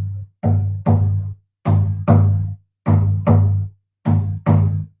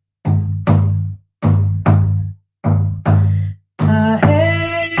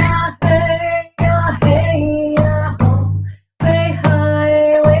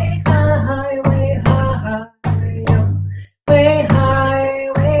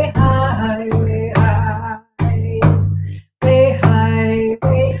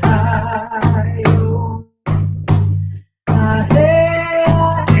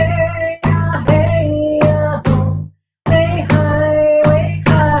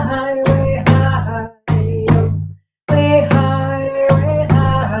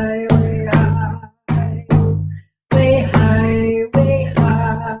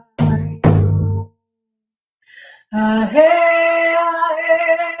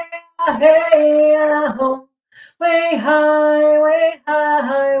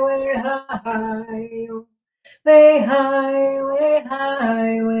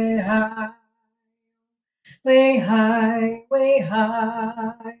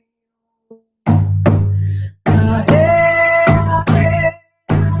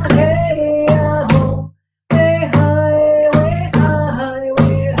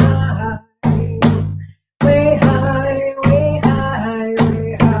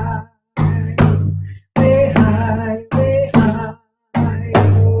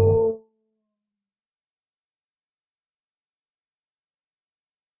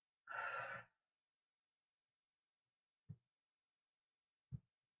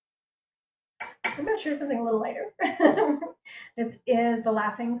 I'm going to share something a little lighter. This is the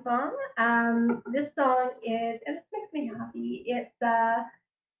Laughing Song. This song is, and this makes me happy. It's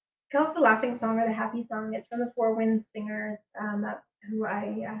called the Laughing Song or the Happy Song. It's from the Four Winds Singers. That's who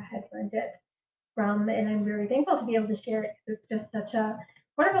I had learned it from, and I'm very thankful to be able to share it because it's just such a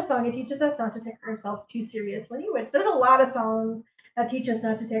wonderful song. It teaches us not to take ourselves too seriously, which there's a lot of songs that teach us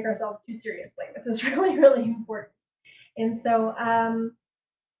not to take ourselves too seriously, which is really, really important. And so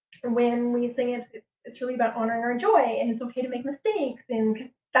when we sing it, it's really about honoring our joy, and it's okay to make mistakes, and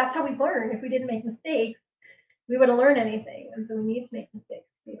that's how we learn. If we didn't make mistakes, we wouldn't learn anything, and so we need to make mistakes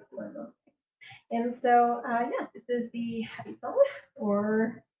to be able to learn those things. And so, yeah, this is the happy song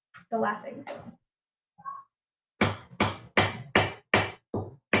or the laughing song.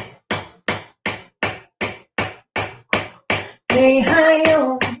 Hey hi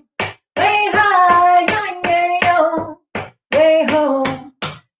yo, hey hi hi yo, hey ho,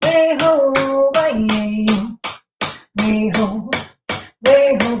 hey ho, hey ho, hey ho,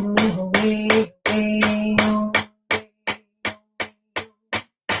 hey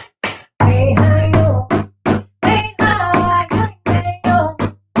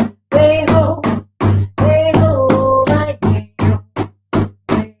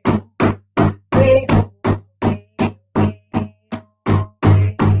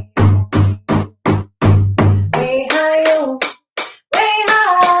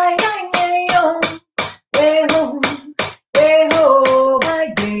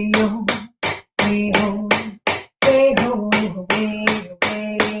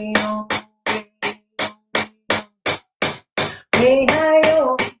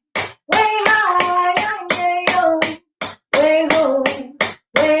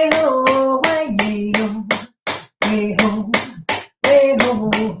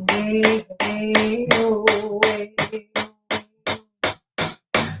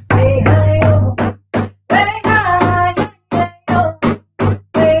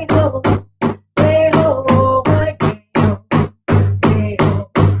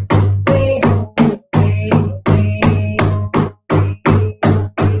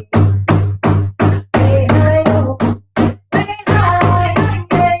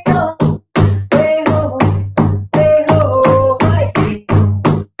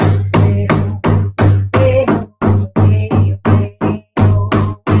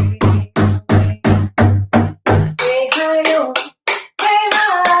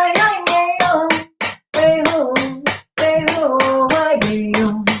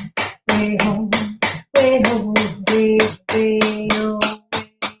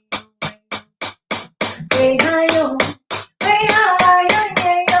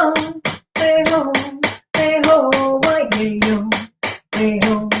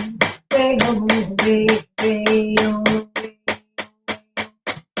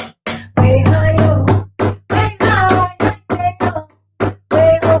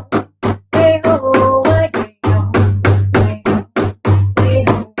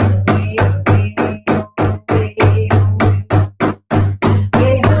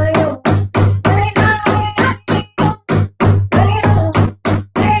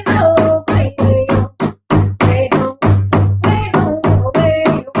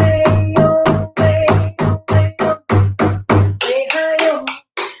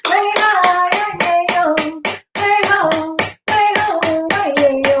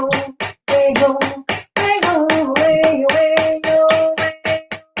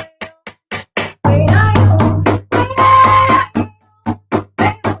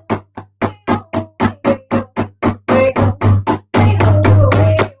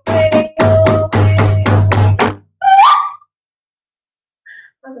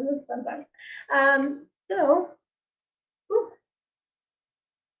So, whew,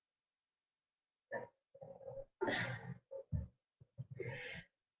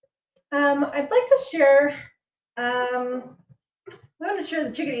 I'd like to share. I want to share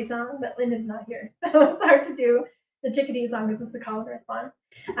the chickadee song, but Linda's not here, so it's hard to do the chickadee song because it's a call and response.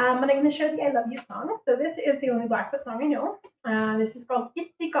 But I'm going to share the I Love You song. So this is the only Blackfoot song I know. This is called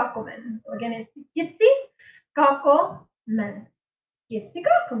Gitsi Gokkelman. So again, it's Gitsi Gokkelman. Gitsi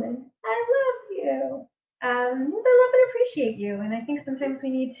Gokkelman. I love you. I love and appreciate you. And I think sometimes we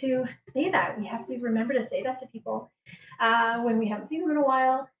need to say that. We have to remember to say that to people when we haven't seen them in a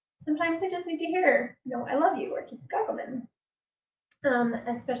while. Sometimes they just need to hear, I love you or Gitsi Gokkelman.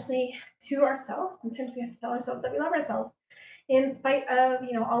 Especially to ourselves. Sometimes we have to tell ourselves that we love ourselves in spite of,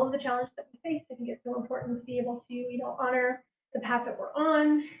 all of the challenges that we face. I think it's so important to be able to, honor the path that we're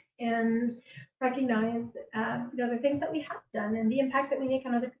on and recognize, the things that we have done and the impact that we make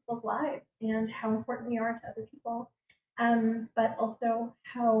on other people's lives and how important we are to other people. But also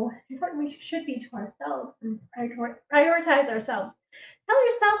how important we should be to ourselves and prioritize ourselves. Tell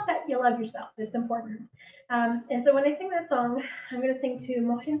yourself that you love yourself. It's important. And so when I sing this song, I'm going to sing to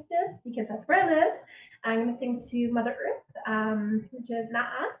Mohinstis because that's where I live. I'm going to sing to Mother Earth, which is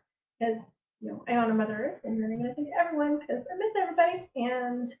Na'a, because I honor Mother Earth. And then I'm going to sing to everyone because I miss everybody.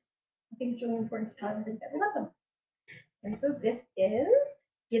 And I think it's really important to tell everybody that we love them. And so this is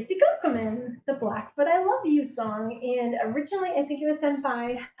Gitsi Gokkelman, the Blackfoot I Love You song. And originally, I think it was done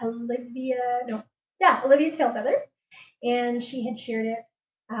by Olivia Tailfeathers. And she had shared it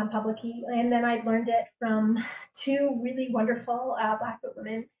publicly. And then I learned it from two really wonderful Blackfoot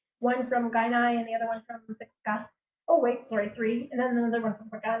women, one from Gainai and the other one from Sitka. Oh, wait, sorry, three. And then another one from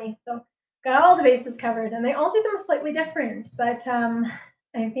Pagani. So got all the bases covered. And they all do them slightly different. But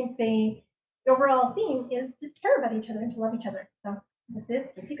I think the overall theme is to care about each other and to love each other. So this is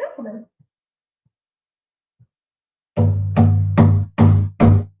Gitsi Gokkelman.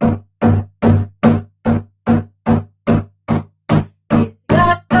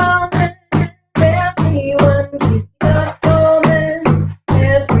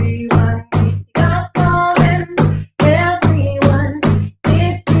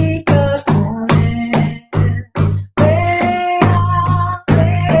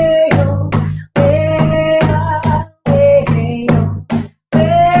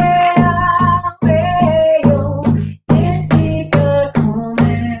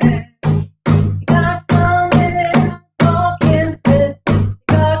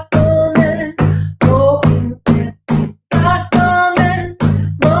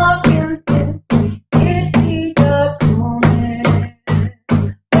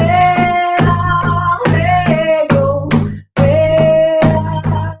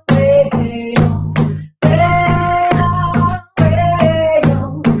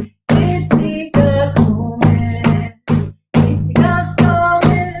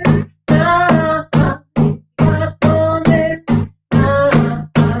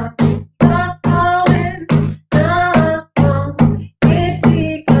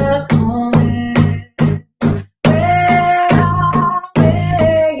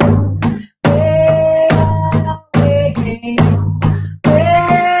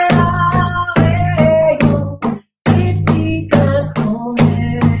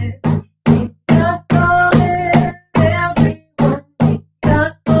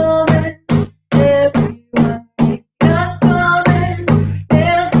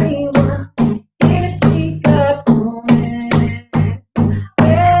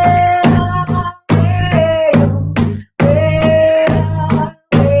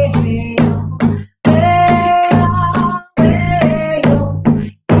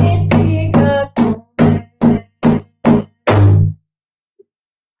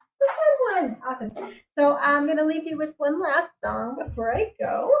 Awesome. So I'm going to leave you with one last song before I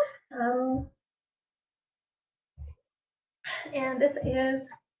go. And this is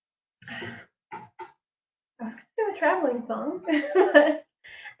a traveling song.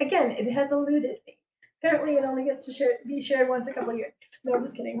 Again, it has eluded me. Apparently, it only gets to be shared once a couple of years. No, I'm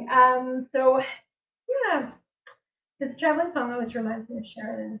just kidding. So, yeah, this traveling song always reminds me of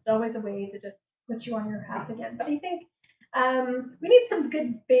Sharon, and it's always a way to just put you on your path again. But I think we need some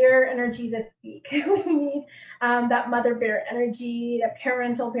good bear energy this week. We need that mother bear energy, that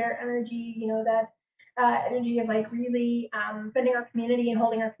parental bear energy, that energy of like really bending our community and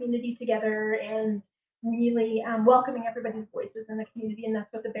holding our community together and really welcoming everybody's voices in the community. And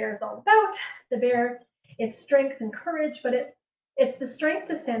that's what the bear is all about. The bear, it's strength and courage, but it's the strength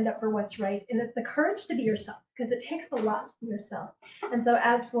to stand up for what's right, and it's the courage to be yourself, because it takes a lot to be yourself. And so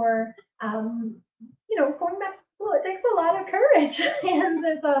as for going back to school, it takes a lot of courage. And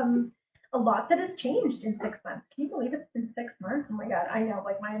there's a lot that has changed in 6 months. Can you believe it's been 6 months? Oh my God, I know,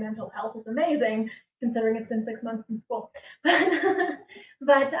 like my mental health is amazing considering it's been 6 months in school.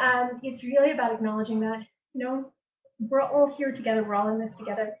 But it's really about acknowledging that, we're all here together, we're all in this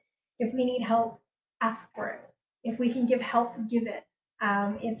together. If we need help, ask for it. If we can give help, give it.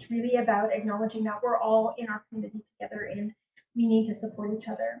 It's really about acknowledging that we're all in our community together and we need to support each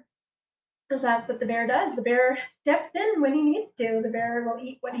other. Because that's what the bear does. The bear steps in when he needs to. The bear will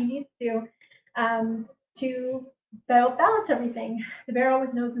eat what he needs to balance everything. The bear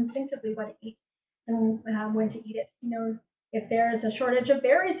always knows instinctively what to eat and when to eat it. He knows if there's a shortage of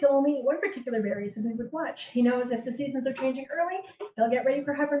berries, he'll only eat one particular berry, so we would watch. He knows if the seasons are changing early, he'll get ready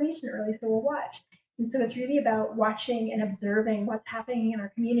for hibernation early, so we'll watch. And so it's really about watching and observing what's happening in our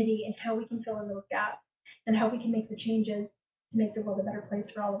community and how we can fill in those gaps and how we can make the changes to make the world a better place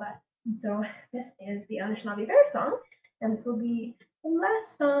for all of us. And so this is the Anishinaabe Bear song, and this will be the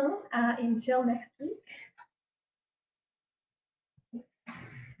last song until next week.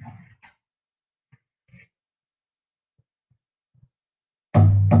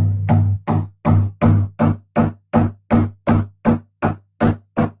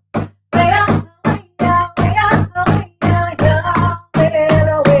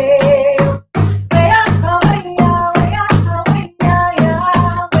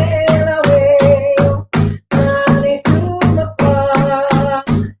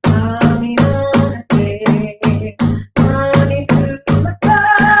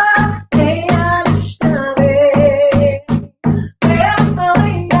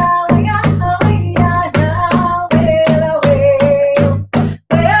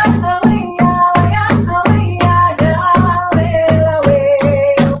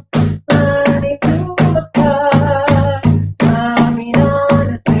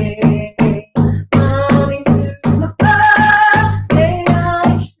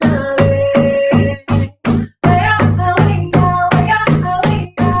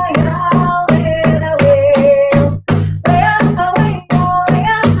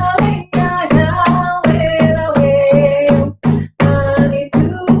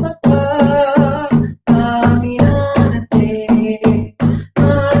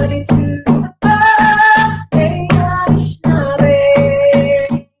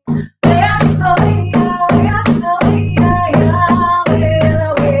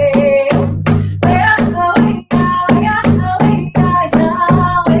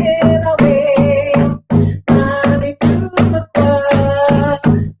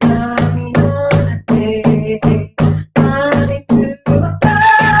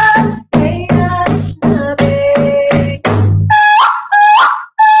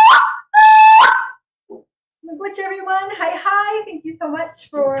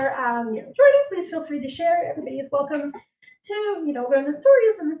 Joining. Please feel free to share. Everybody is welcome to learn the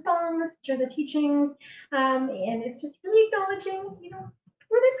stories and the songs, share the teachings, and it's just really acknowledging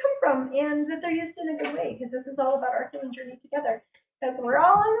where they've come from and that they're used in a good way, because this is all about our healing journey together, because we're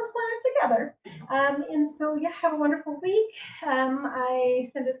all on this planet together. And so yeah, have a wonderful week. I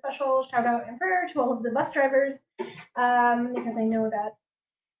send a special shout out and prayer to all of the bus drivers, because I know that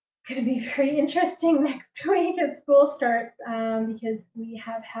going to be very interesting next week as school starts, because we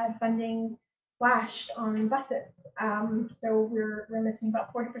have had funding slashed on buses. So we're missing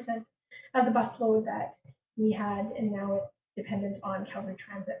about 40% of the bus load that we had, and now it's dependent on Calgary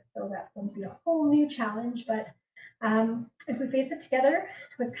Transit. So that's going to be a whole new challenge. But if we face it together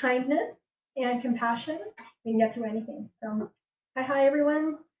with kindness and compassion, we can get through anything. So hi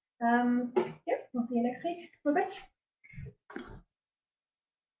everyone. Yeah, we'll see you next week. Bye-bye.